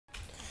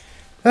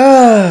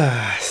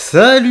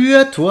Salut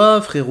à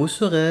toi frérot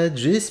Sorette,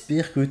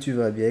 j'espère que tu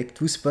vas bien, que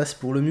tout se passe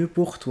pour le mieux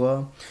pour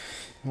toi.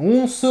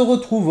 On se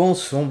retrouve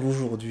ensemble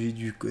aujourd'hui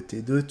du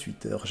côté de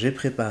Twitter. J'ai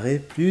préparé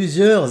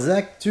plusieurs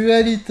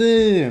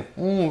actualités.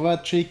 On va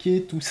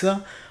checker tout ça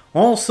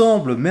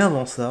ensemble, mais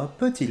avant ça,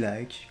 petit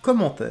like,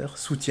 commentaire,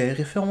 soutien et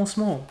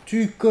référencement.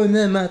 Tu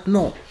connais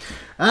maintenant.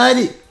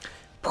 Allez,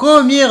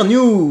 première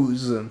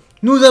news.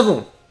 Nous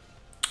avons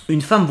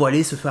une femme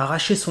voilée se fait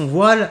arracher son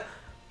voile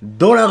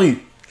dans la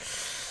rue.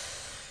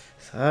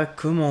 Ça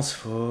commence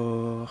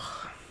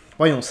fort.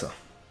 Voyons ça.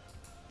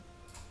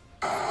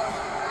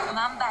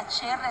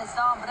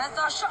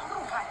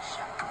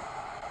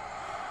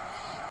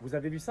 Vous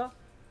avez vu ça?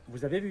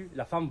 Vous avez vu,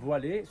 la femme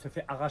voilée se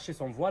fait arracher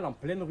son voile en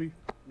pleine rue.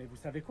 Mais vous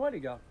savez quoi les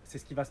gars? C'est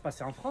ce qui va se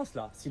passer en France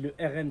là. Si le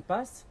RN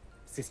passe,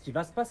 c'est ce qui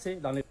va se passer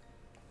dans les...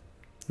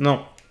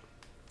 Non.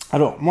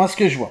 Alors, moi ce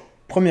que je vois,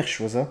 première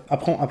chose, hein,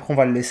 après on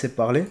va le laisser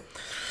parler.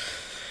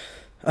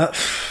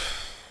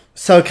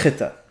 C'est un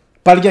crétin.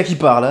 Pas le gars qui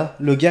parle, hein,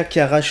 le gars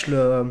qui arrache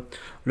le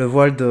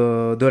voile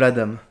de la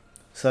dame.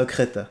 C'est un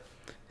crétin.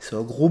 C'est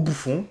un gros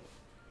bouffon.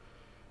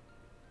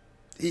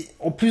 Et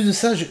en plus de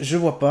ça, je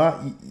vois pas,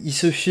 il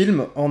se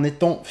filme en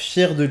étant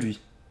fier de lui.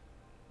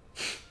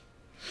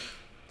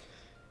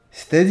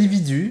 Cet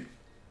individu,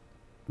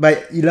 bah,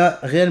 il a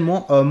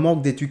réellement un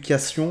manque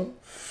d'éducation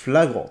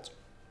flagrante.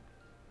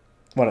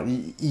 Voilà,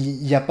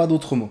 il n'y a pas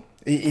d'autre mot.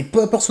 Et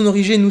peu importe son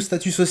origine ou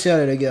statut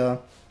social, les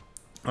gars.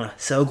 Voilà,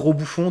 c'est un gros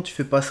bouffon, tu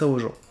fais pas ça aux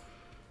gens.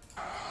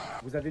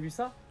 Vous avez vu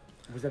ça?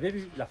 Vous avez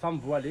vu, la femme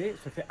voilée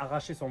se fait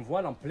arracher son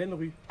voile en pleine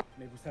rue.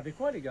 Mais vous savez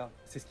quoi les gars?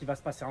 C'est ce qui va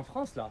se passer en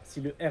France là.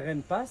 Si le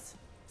RN passe,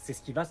 c'est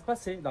ce qui va se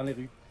passer dans les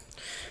rues.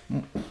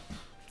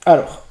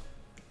 Alors,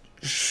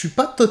 je suis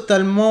pas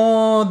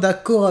totalement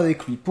d'accord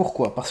avec lui.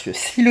 Pourquoi? Parce que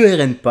si le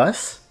RN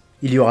passe,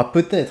 il y aura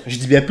peut-être, je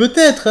dis bien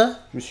peut-être, hein,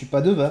 je suis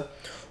pas devin,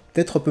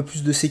 peut-être un peu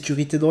plus de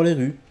sécurité dans les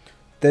rues,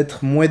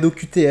 peut-être moins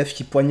d'OQTF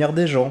qui poignardent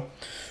des gens,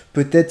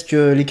 peut-être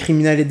que les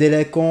criminels et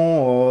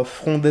délinquants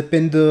feront des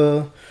peines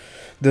de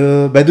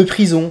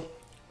prison,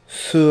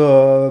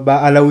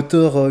 à la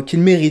hauteur qu'ils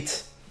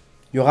méritent.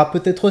 Il y aura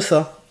peut-être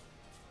ça.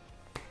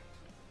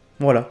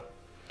 Voilà.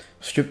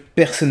 Parce que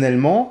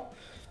personnellement,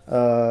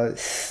 je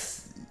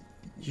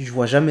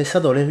vois jamais ça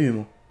dans les rues,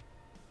 moi.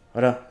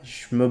 Voilà.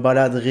 Je me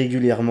balade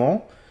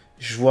régulièrement,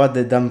 je vois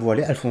des dames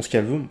voilées, elles font ce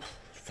qu'elles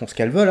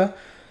veulent, là.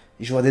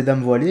 Je vois des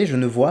dames voilées, je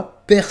ne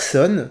vois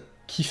personne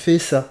qui fait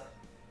ça.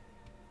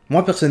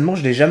 Moi, personnellement,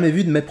 je l'ai jamais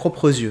vu de mes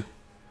propres yeux.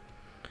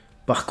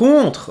 Par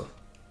contre,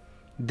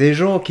 des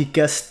gens qui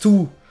cassent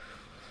tout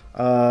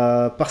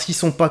parce qu'ils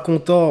sont pas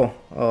contents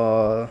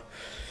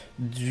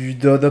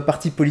d'un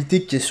parti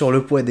politique qui est sur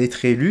le point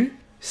d'être élu,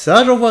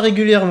 ça j'en vois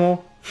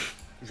régulièrement.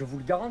 Je vous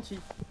le garantis.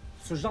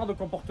 Ce genre de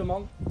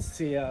comportement,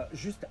 c'est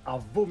juste à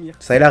vomir.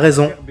 Ça, il a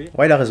raison.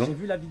 Ouais, il a raison. J'ai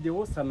vu la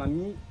vidéo, ça m'a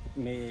mis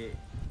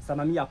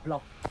à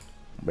plat.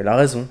 Mais il a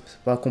raison, c'est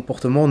pas un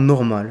comportement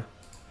normal.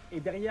 Et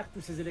derrière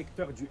tous ces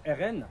électeurs du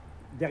RN,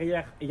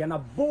 et il y en a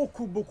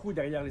beaucoup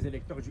derrière les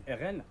électeurs du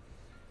RN,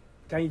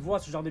 quand ils voient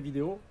ce genre de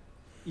vidéos,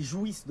 ils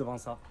jouissent devant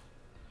ça.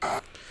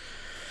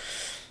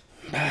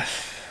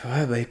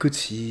 Ouais, bah écoute,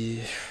 si...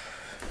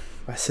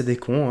 Bah, c'est des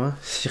cons, hein.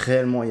 Si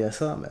réellement il y a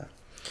ça, bah...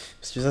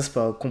 Parce que ça, c'est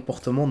pas un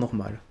comportement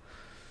normal.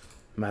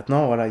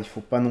 Maintenant, voilà, il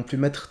faut pas non plus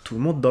mettre tout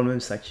le monde dans le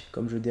même sac.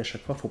 Comme je dis à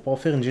chaque fois, faut pas en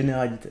faire une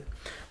généralité.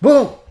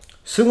 Bon,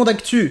 seconde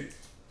actu.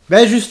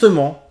 Ben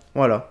justement,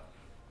 voilà.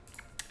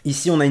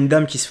 Ici, on a une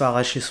dame qui se fait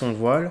arracher son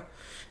voile.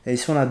 Et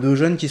ici, on a deux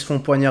jeunes qui se font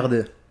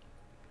poignarder.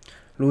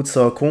 L'autre, c'est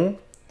un con.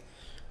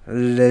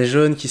 Les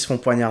jeunes qui se font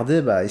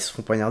poignarder, bah, ils se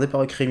font poignarder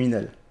par un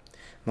criminel.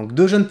 Donc,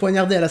 deux jeunes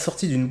poignardés à la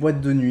sortie d'une boîte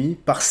de nuit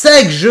par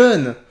 5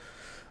 jeunes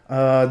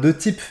de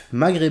type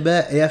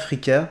maghrébin et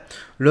africain.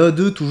 L'un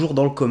d'eux, toujours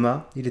dans le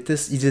coma. Ils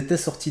étaient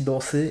sortis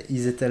danser.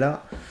 Ils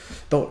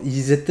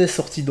étaient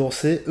sortis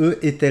danser. Eux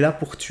étaient là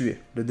pour tuer.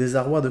 Le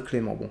désarroi de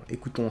Clément. Bon,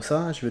 écoutons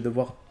ça. Je vais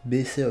devoir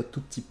baisser un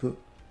tout petit peu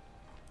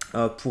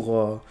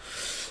pour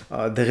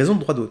des raisons de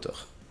droit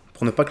d'auteur.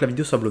 Pour ne pas que la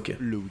vidéo soit bloquée.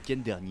 Le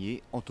week-end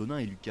dernier, Antonin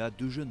et Lucas,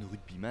 deux jeunes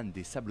rugbyman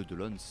des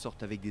Sables-d'Olonne,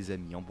 sortent avec des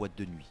amis en boîte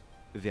de nuit.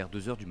 Vers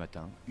 2 h du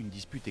matin, une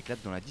dispute éclate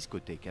dans la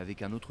discothèque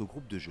avec un autre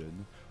groupe de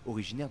jeunes,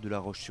 originaires de La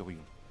Roche-sur-Yon.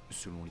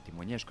 Selon les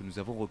témoignages que nous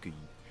avons recueillis,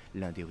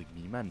 l'un des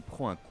rugbyman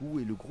prend un coup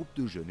et le groupe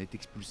de jeunes est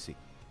expulsé.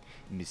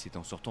 Mais c'est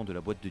en sortant de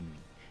la boîte de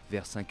nuit,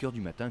 vers 5 h du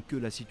matin, que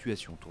la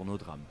situation tourne au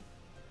drame.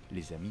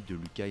 Les amis de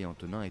Lucas et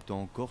Antonin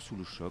étant encore sous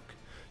le choc,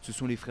 ce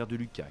sont les frères de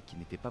Lucas, qui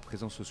n'étaient pas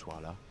présents ce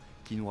soir-là,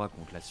 qui nous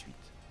racontent la suite.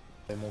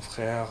 Et mon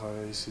frère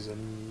et ses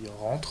amis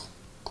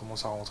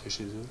commencent à rentrer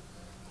chez eux,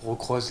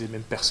 recroisent les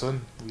mêmes personnes,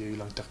 où il y a eu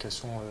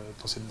l'intercation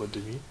dans cette boîte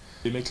de nuit.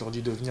 Les mecs leur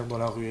disent de venir dans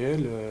la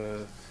ruelle,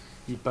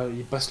 ils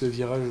passent le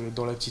virage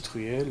dans la petite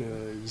ruelle,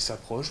 ils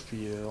s'approchent,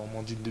 puis en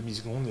moins d'une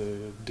demi-seconde,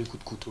 2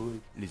 coups de couteau.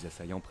 Les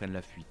assaillants prennent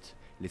la fuite,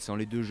 laissant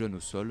les deux jeunes au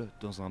sol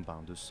dans un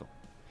bain de sang.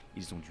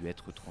 Ils ont dû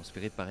être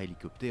transférés par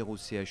hélicoptère au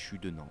CHU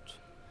de Nantes.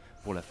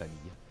 Pour la famille,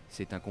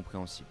 c'est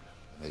incompréhensible.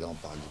 Mais là on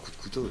parle de coups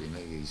de couteau, les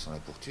mecs ils sont là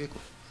pour tuer quoi.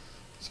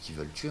 Ce qu'ils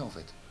veulent tuer en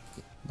fait.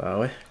 Bah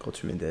ouais, quand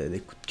tu mets des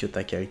coups de queue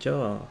à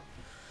quelqu'un,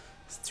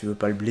 Si tu veux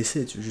pas le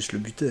blesser, tu veux juste le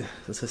buter,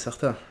 ça c'est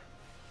certain.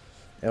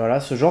 Et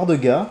voilà, ce genre de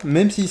gars,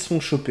 même s'ils se font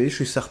choper, je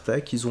suis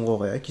certain qu'ils auront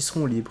rien, qu'ils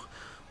seront libres.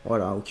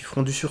 Voilà, ou qu'ils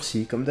feront du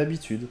sursis, comme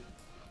d'habitude.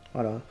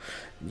 Voilà.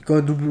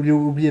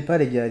 N'oubliez pas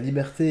les gars,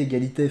 liberté,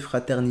 égalité,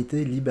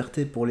 fraternité,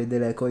 liberté pour les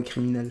délinquants et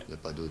criminels. Il n'y a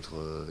pas d'autre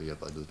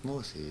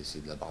mot,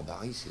 c'est de la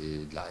barbarie,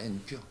 c'est de la haine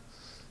pure.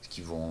 Parce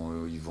qu'ils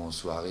ils vont en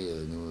soirée,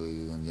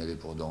 nous on y allait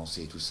pour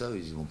danser et tout ça,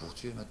 ils y vont pour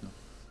tuer maintenant.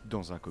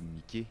 Dans un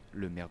communiqué,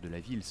 le maire de la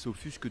ville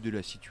s'offusque de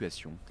la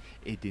situation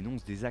et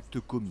dénonce des actes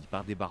commis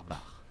par des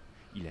barbares.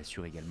 Il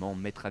assure également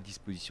mettre à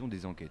disposition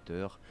des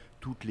enquêteurs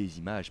toutes les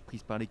images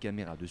prises par les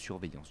caméras de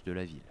surveillance de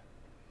la ville.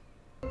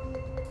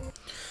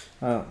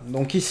 Voilà.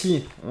 Donc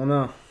ici, on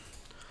a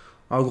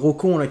un gros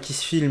con là qui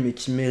se filme et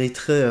qui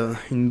mériterait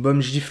une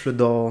bonne gifle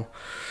dans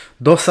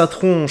sa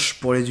tronche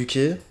pour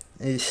l'éduquer.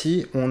 Et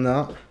ici, on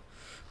a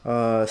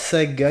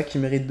 5 gars qui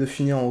méritent de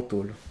finir en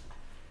tôle.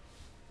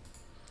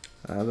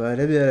 Ah bah elle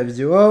est bien la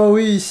vidéo. Oh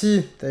oui,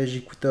 ici,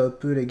 j'écoute un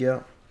peu les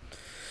gars.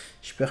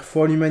 Je perds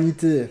foi en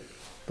l'humanité.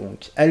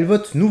 Donc, elle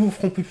vote nouveau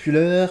Front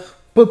Populaire,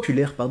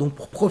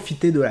 pour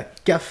profiter de la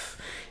CAF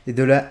et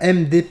de la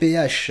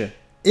MDPH.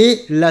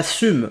 Et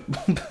l'assume.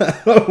 Bon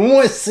bah,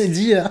 moi c'est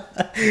dit. Hein.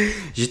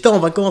 J'étais en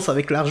vacances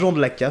avec l'argent de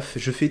la CAF,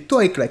 je fais tout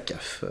avec la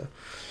CAF.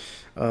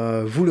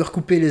 Vous leur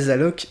coupez les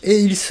allocs et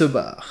ils se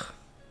barrent.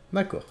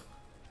 D'accord.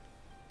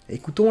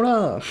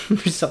 Écoutons-la. Je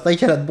suis certain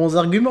qu'elle a de bons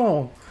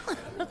arguments.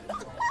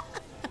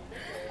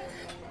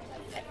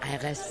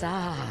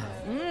 RSA.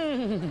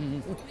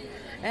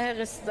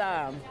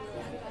 RSA.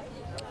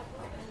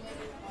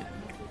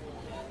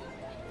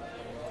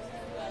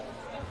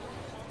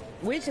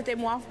 Oui, c'était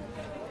moi.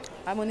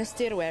 À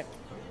Monastir, ouais.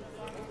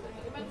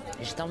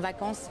 J'étais en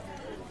vacances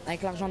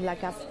avec l'argent de la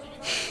CAF.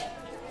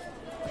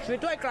 Je fais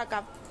tout avec la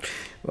CAF.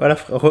 Voilà,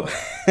 frérot.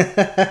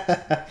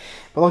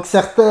 Pendant que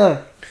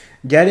certains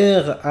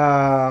galèrent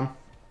à...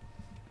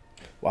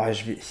 Ouais,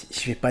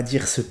 je vais pas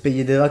dire se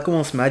payer des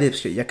vacances, mais allez,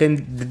 parce qu'il y a quand même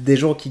des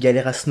gens qui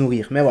galèrent à se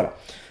nourrir. Mais voilà,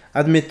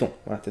 admettons,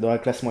 voilà, tu es dans la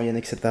classe moyenne,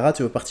 etc.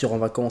 Tu veux partir en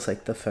vacances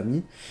avec ta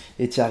famille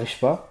et tu n'y arrives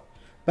pas.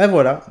 Ben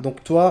voilà,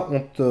 donc toi,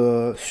 on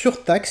te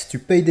surtaxe, tu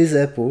payes des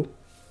impôts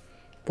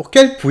pour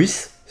qu'elle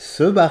puisse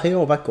se barrer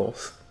en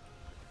vacances.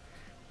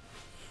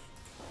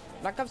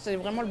 La CAF, c'est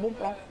vraiment le bon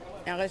plan.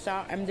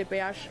 RSA,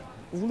 MDPH,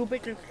 vous loupez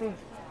quelque chose.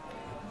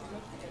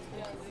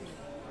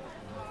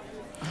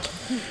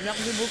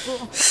 Merci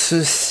beaucoup.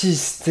 Ce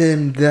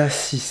système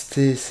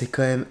d'assister, c'est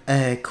quand même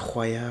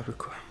incroyable,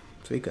 quoi.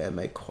 C'est quand même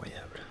incroyable.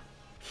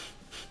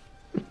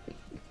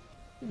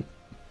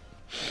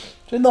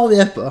 Je n'en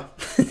reviens pas.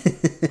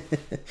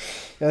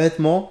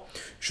 Honnêtement,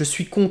 je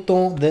suis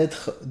content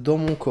d'être dans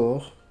mon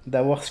corps,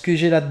 d'avoir ce que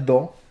j'ai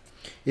là-dedans,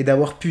 et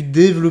d'avoir pu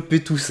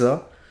développer tout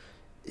ça,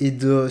 et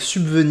de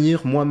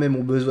subvenir moi-même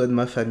aux besoins de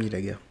ma famille,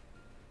 les gars.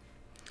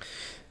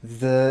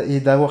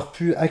 Et d'avoir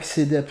pu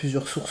accéder à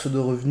plusieurs sources de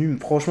revenus.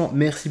 Franchement,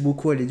 merci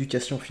beaucoup à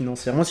l'éducation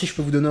financière. Moi, si je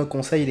peux vous donner un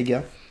conseil, les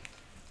gars,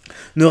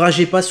 ne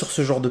ragez pas sur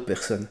ce genre de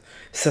personnes.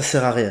 Ça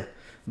sert à rien.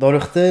 Dans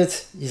leur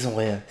tête, ils ont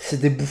rien.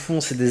 C'est des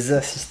bouffons, c'est des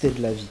assistés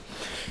de la vie.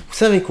 Vous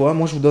savez quoi?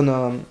 Moi, je vous donne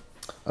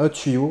un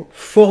tuyau.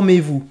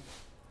 Formez-vous.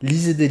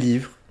 Lisez des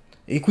livres.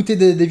 Écoutez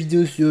des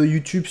vidéos sur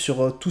YouTube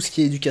sur tout ce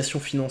qui est éducation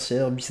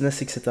financière,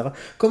 business, etc.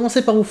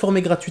 Commencez par vous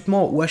former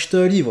gratuitement ou acheter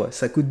un livre.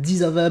 Ça coûte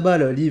 10 à 20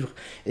 balles un livre.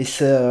 Et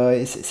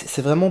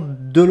c'est vraiment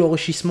de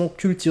l'enrichissement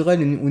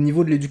culturel au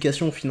niveau de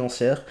l'éducation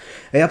financière.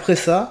 Et après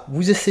ça,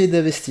 vous essayez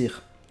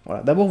d'investir.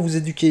 Voilà. D'abord, vous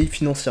éduquez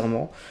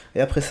financièrement.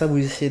 Et après ça, vous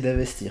essayez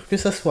d'investir. Que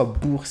ça soit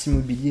bourse,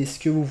 immobilier, ce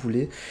que vous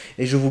voulez.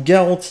 Et je vous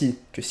garantis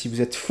que si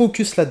vous êtes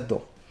focus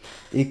là-dedans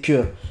et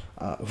que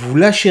vous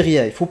lâchez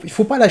rien, il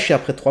faut pas lâcher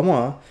après 3 mois,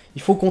 hein.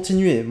 Il faut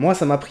continuer. Moi,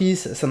 ça m'a pris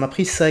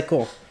 5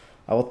 ans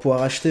avant de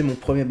pouvoir acheter mon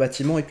premier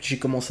bâtiment et puis j'ai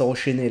commencé à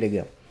enchaîner, les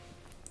gars.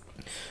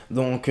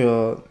 Donc,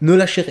 ne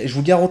lâchez rien. Je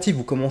vous garantis,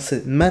 vous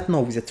commencez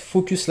maintenant, vous êtes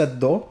focus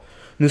là-dedans,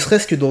 ne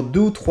serait-ce que dans 2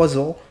 ou 3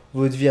 ans,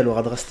 votre vie, elle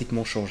aura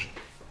drastiquement changé.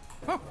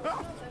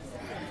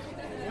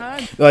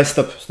 Ouais,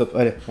 stop,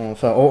 allez.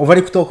 Enfin, on va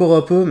l'écouter encore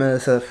un peu, mais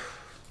ça...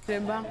 C'est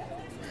bas.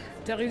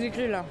 T'es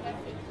ridicule, là.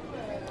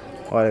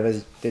 Ouais, allez,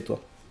 vas-y, tais-toi.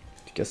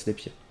 Tu casses les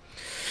pieds.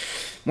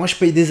 Moi, je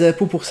paye des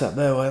impôts pour ça.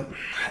 Ben ouais,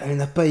 elle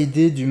n'a pas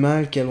idée du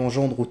mal qu'elle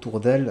engendre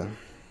autour d'elle.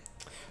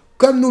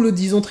 Comme nous le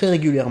disons très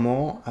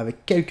régulièrement,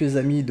 avec quelques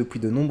amis depuis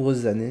de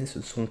nombreuses années, ce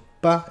ne sont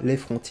pas les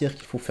frontières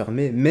qu'il faut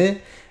fermer,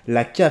 mais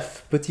la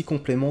CAF, petit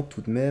complément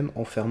tout de même,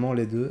 en fermant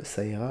les deux,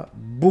 ça ira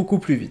beaucoup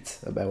plus vite.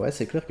 Ben ouais,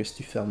 c'est clair que si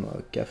tu fermes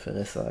CAF,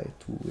 RSA et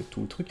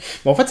tout le truc...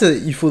 Bon, en fait,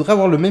 il faudrait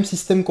avoir le même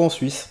système qu'en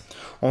Suisse.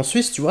 En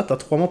Suisse, tu vois, tu as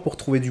 3 mois pour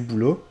trouver du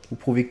boulot, ou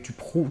prouver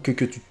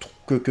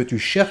que tu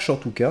cherches en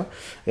tout cas,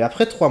 et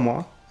après 3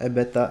 mois, eh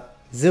ben, tu as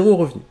 0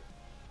 revenu.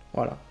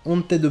 Voilà, on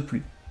ne t'aide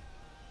plus.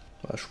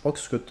 Voilà, je crois que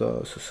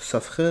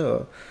ça ferait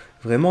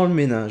vraiment le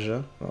ménage.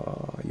 Hein.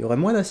 Il y aurait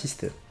moins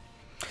d'assistés.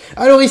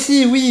 Alors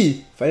ici,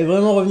 oui, il fallait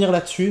vraiment revenir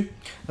là-dessus.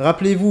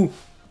 Rappelez-vous,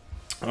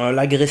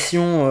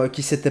 l'agression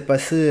qui s'était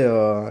passée,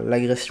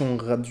 l'agression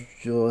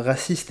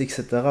raciste,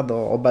 etc.,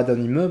 en bas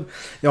d'un immeuble.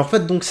 Et en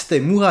fait, donc, c'était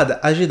Mourad,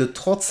 âgé de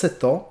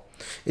 37 ans,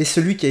 et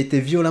celui qui a été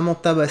violemment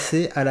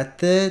tabassé à la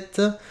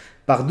tête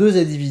par 2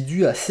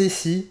 individus à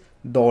Cessy,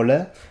 dans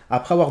l'Ain,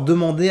 après avoir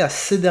demandé à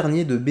ces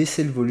derniers de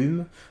baisser le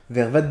volume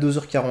vers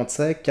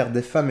 22h45 car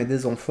des femmes et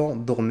des enfants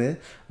dormaient.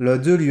 L'un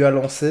d'eux lui a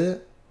lancé...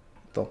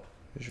 Attends,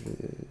 je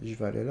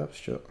vais aller là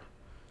parce que...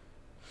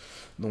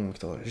 Donc,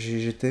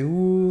 j'étais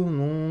où?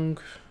 Donc,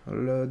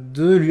 le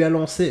 2 lui a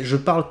lancé « Je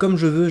parle comme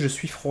je veux, je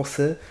suis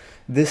français.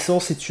 Descends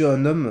si tu es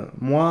un homme.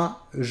 Moi,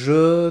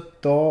 je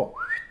t'en...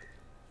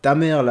 Ta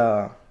mère,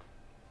 la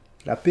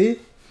paix.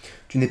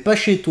 Tu n'es pas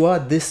chez toi.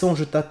 Descends,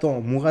 je t'attends. »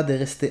 Mourad est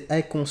resté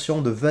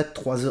inconscient de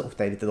 23 heures.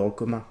 Putain, il était dans le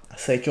coma. À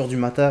 5 heures du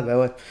matin, bah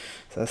ouais.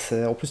 Ça,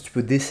 c'est... En plus, tu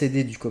peux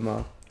décéder du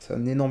coma. C'est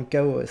un énorme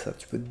chaos, ouais, ça.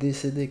 Tu peux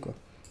décéder, quoi.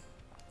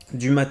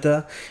 Du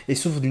matin, et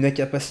souffre d'une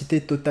incapacité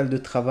totale de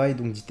travail,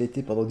 donc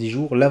d'ITT pendant 10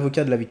 jours.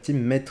 L'avocat de la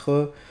victime,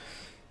 maître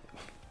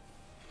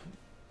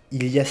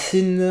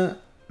Yassine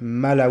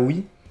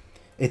Malawi,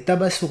 est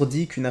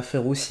abasourdi qu'une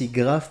affaire aussi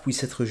grave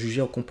puisse être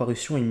jugée en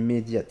comparution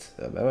immédiate.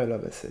 Ah bah ouais, là,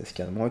 bah c'est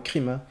carrément un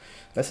crime. Hein.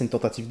 Là, c'est une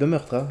tentative de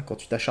meurtre. Hein. Quand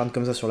tu t'acharnes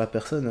comme ça sur la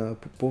personne,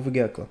 pauvre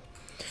gars, quoi.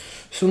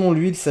 Selon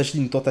lui, il s'agit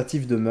d'une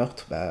tentative de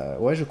meurtre. Bah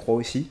ouais, je crois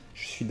aussi.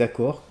 Je suis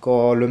d'accord.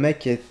 Quand le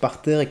mec est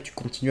par terre et que tu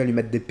continues à lui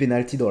mettre des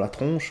pénaltys dans la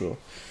tronche...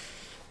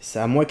 C'est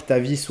à moi que ta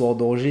vie soit en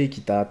danger et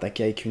qu'il t'a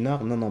attaqué avec une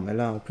arme. Non, non, mais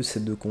là, en plus,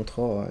 c'est 2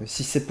 contrats.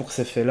 Si c'est pour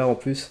ces faits-là, en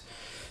plus,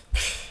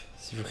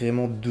 c'est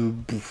vraiment 2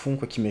 bouffons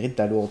quoi, qui méritent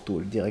d'aller en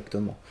tôle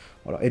directement.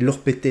 Voilà. Et de leur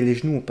péter les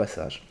genoux au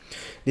passage.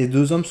 Les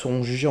 2 hommes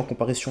seront jugés en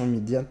comparution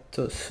immédiate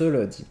ce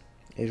lundi.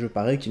 Et je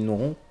parie qu'ils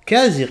n'auront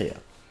quasi rien.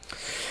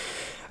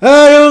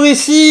 Alors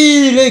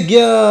ici, les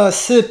gars,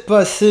 c'est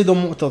passé dans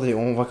mon... Attendez,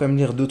 on va quand même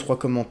lire 2-3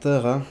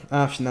 commentaires. Hein.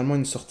 Ah, finalement, il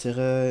ne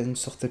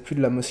sortait plus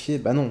de la mosquée.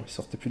 Bah non, il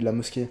sortait plus de la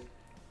mosquée.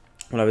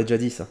 On l'avait déjà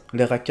dit ça.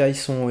 Les racailles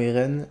sont au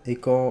RN et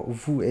quand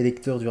vous,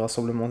 électeurs du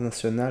Rassemblement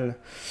National,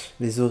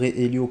 les aurez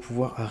élus au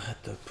pouvoir, arrête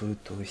un peu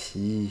toi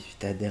aussi.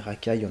 Putain, des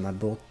racailles, il y en a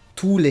dans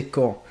tous les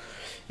camps.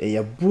 Et il y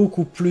a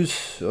beaucoup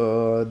plus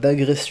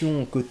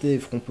d'agressions côté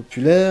Front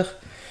Populaire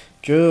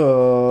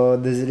que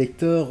des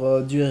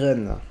électeurs du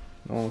RN.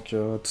 Donc,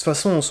 de toute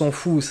façon, on s'en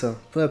fout ça.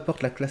 Peu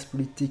importe la classe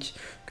politique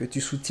que tu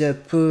soutiens,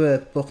 peu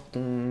importe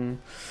ton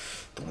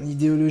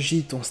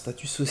idéologie, ton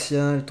statut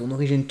social, ton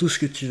origine, tout ce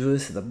que tu veux,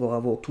 c'est d'abord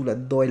avant tout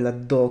là-dedans et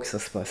là-dedans que ça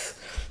se passe.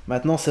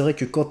 Maintenant, c'est vrai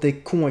que quand t'es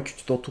con et que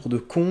tu t'entoures de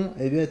cons,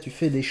 eh bien, tu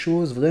fais des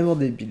choses vraiment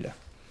débiles.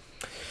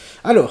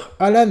 Alors,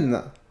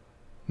 Alan,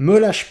 me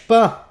lâche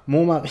pas,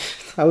 mon mari.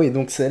 Ah oui,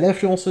 donc c'est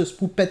l'influenceuse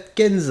poupette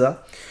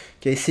Kenza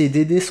qui a essayé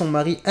d'aider son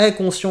mari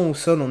inconscient au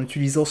sol en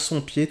utilisant son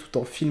pied tout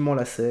en filmant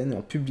la scène et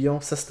en publiant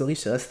sa story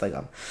sur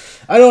Instagram.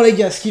 Alors les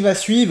gars, ce qui va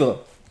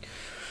suivre...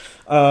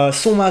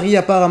 son mari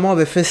apparemment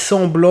avait fait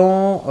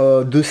semblant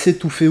de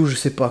s'étouffer ou je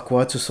sais pas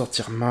quoi, de se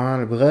sortir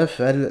mal,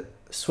 bref, elle,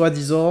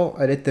 soi-disant,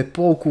 elle était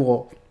pas au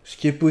courant. Ce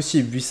qui est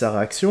possible vu sa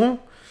réaction.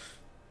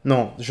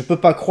 Non, je peux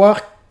pas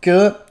croire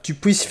que tu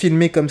puisses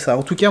filmer comme ça.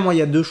 En tout cas, moi, il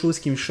y a 2 choses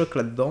qui me choquent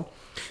là-dedans.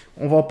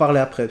 On va en parler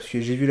après, parce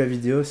que j'ai vu la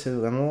vidéo, c'est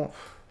vraiment...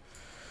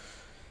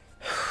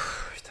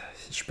 Putain,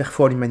 je perds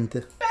foi en l'humanité.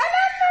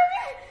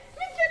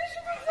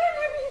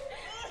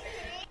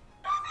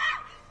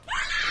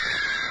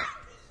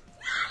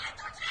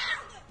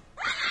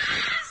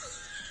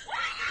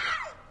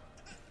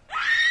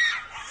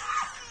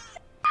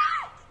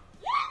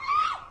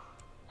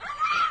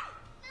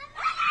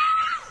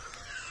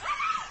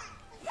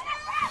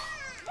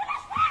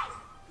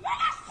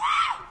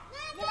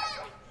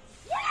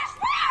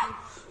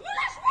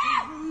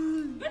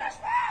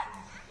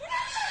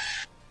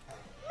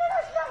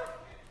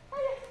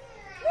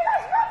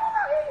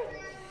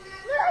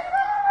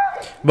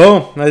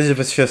 Bon, vas-y,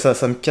 parce que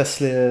ça me casse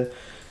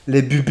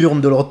les buburnes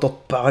de l'entendre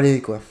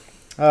parler, quoi.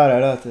 Ah là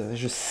là,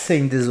 je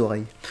saigne des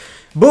oreilles.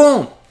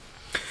 Bon,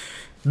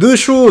 2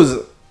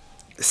 choses.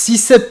 Si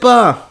c'est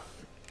pas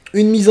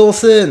une mise en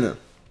scène,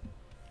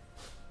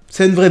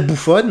 c'est une vraie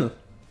bouffonne.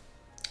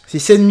 Si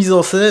c'est une mise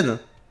en scène,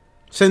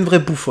 c'est une vraie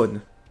bouffonne.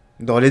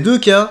 Dans les 2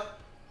 cas,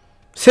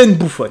 c'est une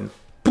bouffonne.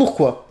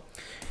 Pourquoi?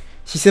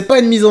 Si c'est pas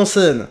une mise en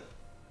scène...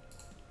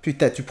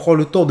 Putain, tu prends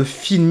le temps de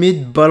filmer,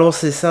 de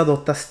balancer ça dans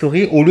ta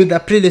story au lieu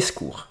d'appeler les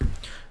secours.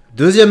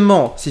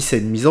 Deuxièmement, si c'est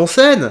une mise en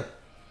scène,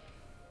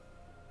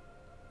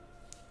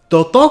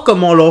 t'entends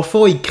comment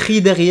l'enfant il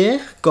crie derrière?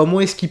 Comment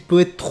est-ce qu'il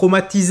peut être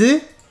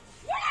traumatisé?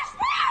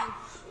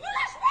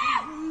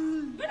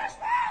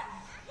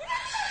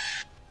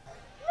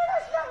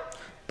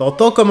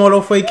 T'entends comment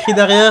l'enfant il crie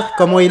derrière?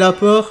 Comment il a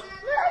peur?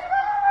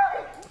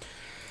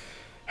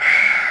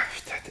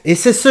 Et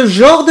c'est ce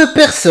genre de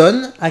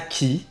personne à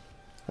qui...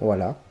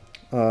 Voilà.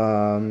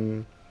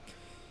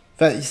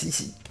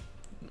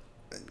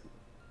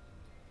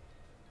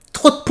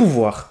 Trop de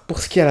pouvoir pour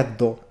ce qu'il y a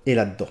là-dedans et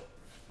là-dedans.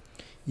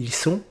 Ils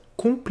sont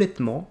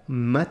complètement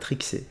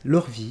matrixés.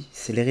 Leur vie,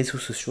 c'est les réseaux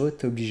sociaux,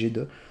 t'es obligé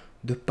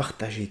de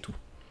partager tout.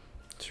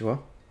 Tu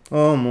vois?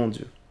 Oh mon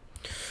Dieu.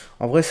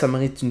 En vrai, ça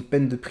mérite une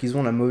peine de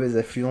prison, la mauvaise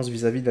influence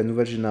vis-à-vis de la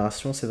nouvelle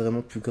génération, c'est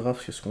vraiment plus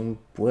grave que ce qu'on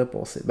pourrait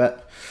penser. Bah,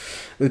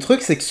 le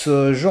truc, c'est que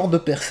ce genre de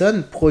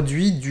personne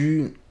produit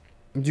du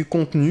du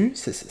contenu,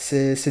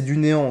 c'est du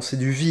néant, c'est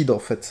du vide en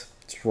fait,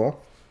 tu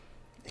vois.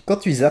 Et quand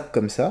tu zappes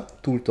comme ça,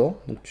 tout le temps,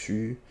 donc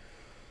tu...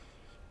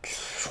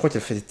 Je crois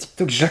qu'elle fait des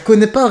TikTok, je la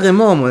connais pas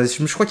vraiment moi,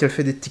 je crois qu'elle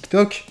fait des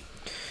TikTok.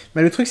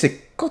 Mais le truc c'est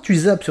que quand tu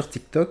zappes sur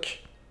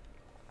TikTok,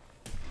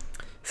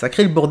 ça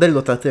crée le bordel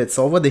dans ta tête,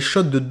 ça envoie des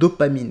shots de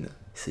dopamine.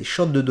 Ces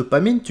shots de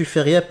dopamine, tu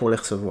fais rien pour les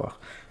recevoir.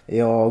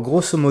 Et en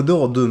grosso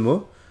modo, en 2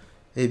 mots,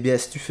 eh bien,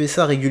 si tu fais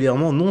ça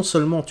régulièrement, non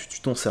seulement tu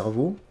tues ton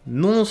cerveau,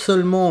 non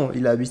seulement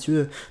il est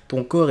habitué,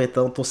 ton corps et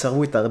ton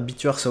cerveau est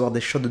habitué à recevoir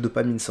des shots de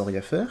dopamine sans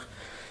rien faire,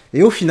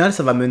 et au final,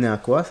 ça va mener à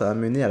quoi? Ça va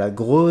mener à la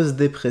grosse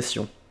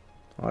dépression.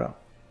 Voilà.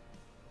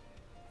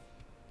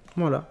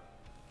 Voilà.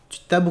 Tu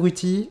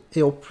t'abrutis,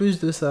 et en plus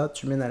de ça,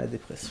 tu mènes à la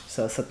dépression.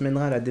 Ça te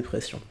mènera à la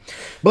dépression.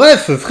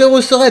 Bref,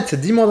 frérot Sorette,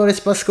 dis-moi dans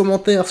l'espace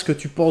commentaire ce que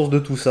tu penses de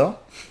tout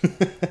ça.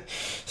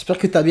 J'espère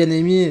que tu as bien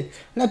aimé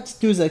la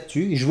petite news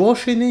actu. Je vais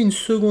enchaîner une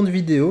seconde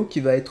vidéo qui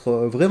va être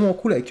vraiment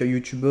cool avec un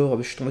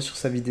youtubeur. Je suis tombé sur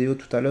sa vidéo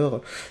tout à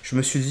l'heure. Je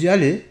me suis dit,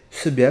 allez,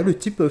 c'est bien, le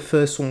type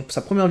fait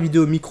sa première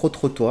vidéo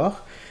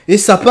micro-trottoir. Et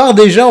ça part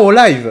déjà en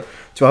live.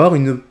 Tu vas avoir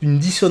une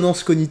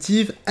dissonance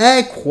cognitive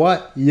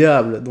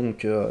incroyable.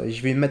 Donc,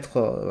 je vais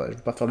mettre... je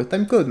vais pas faire le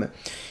timecode, mais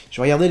je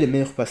vais regarder les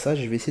meilleurs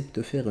passages. Je vais essayer de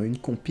te faire une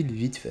compile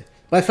vite fait.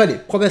 Bref, allez,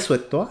 prends soin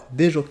de toi,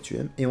 des gens que tu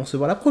aimes, et on se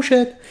voit la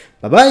prochaine.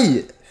 Bye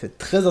bye. Fais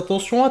très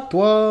attention à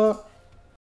toi.